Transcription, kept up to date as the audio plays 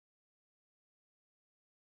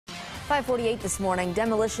5:48 this morning,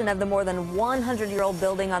 demolition of the more than 100-year-old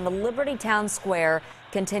building on the Liberty Town Square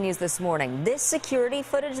continues this morning. This security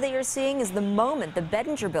footage that you're seeing is the moment the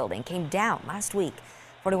Bedinger Building came down last week.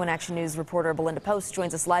 41 Action News reporter Belinda Post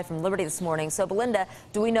joins us live from Liberty this morning. So, Belinda,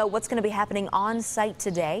 do we know what's going to be happening on site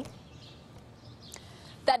today?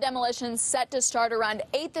 That demolition is set to start around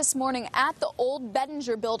 8 this morning at the old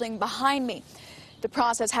Bedinger Building behind me. The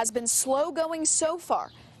process has been slow going so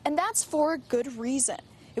far, and that's for a good reason.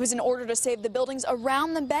 It was in order to save the buildings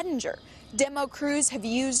around the Bedinger. Demo crews have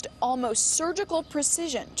used almost surgical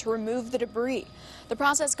precision to remove the debris. The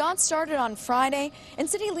process got started on Friday, and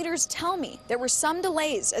city leaders tell me there were some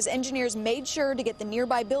delays as engineers made sure to get the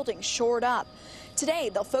nearby buildings shored up. Today,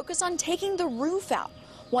 they'll focus on taking the roof out.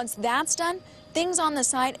 Once that's done, things on the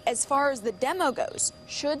site as far as the demo goes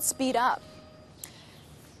should speed up.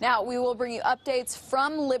 Now, we will bring you updates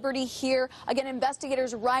from Liberty here. Again,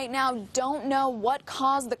 investigators right now don't know what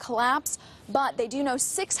caused the collapse, but they do know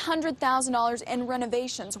 $600,000 in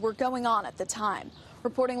renovations were going on at the time.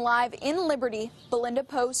 Reporting live in Liberty, Belinda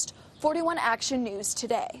Post, 41 Action News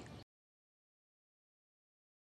Today.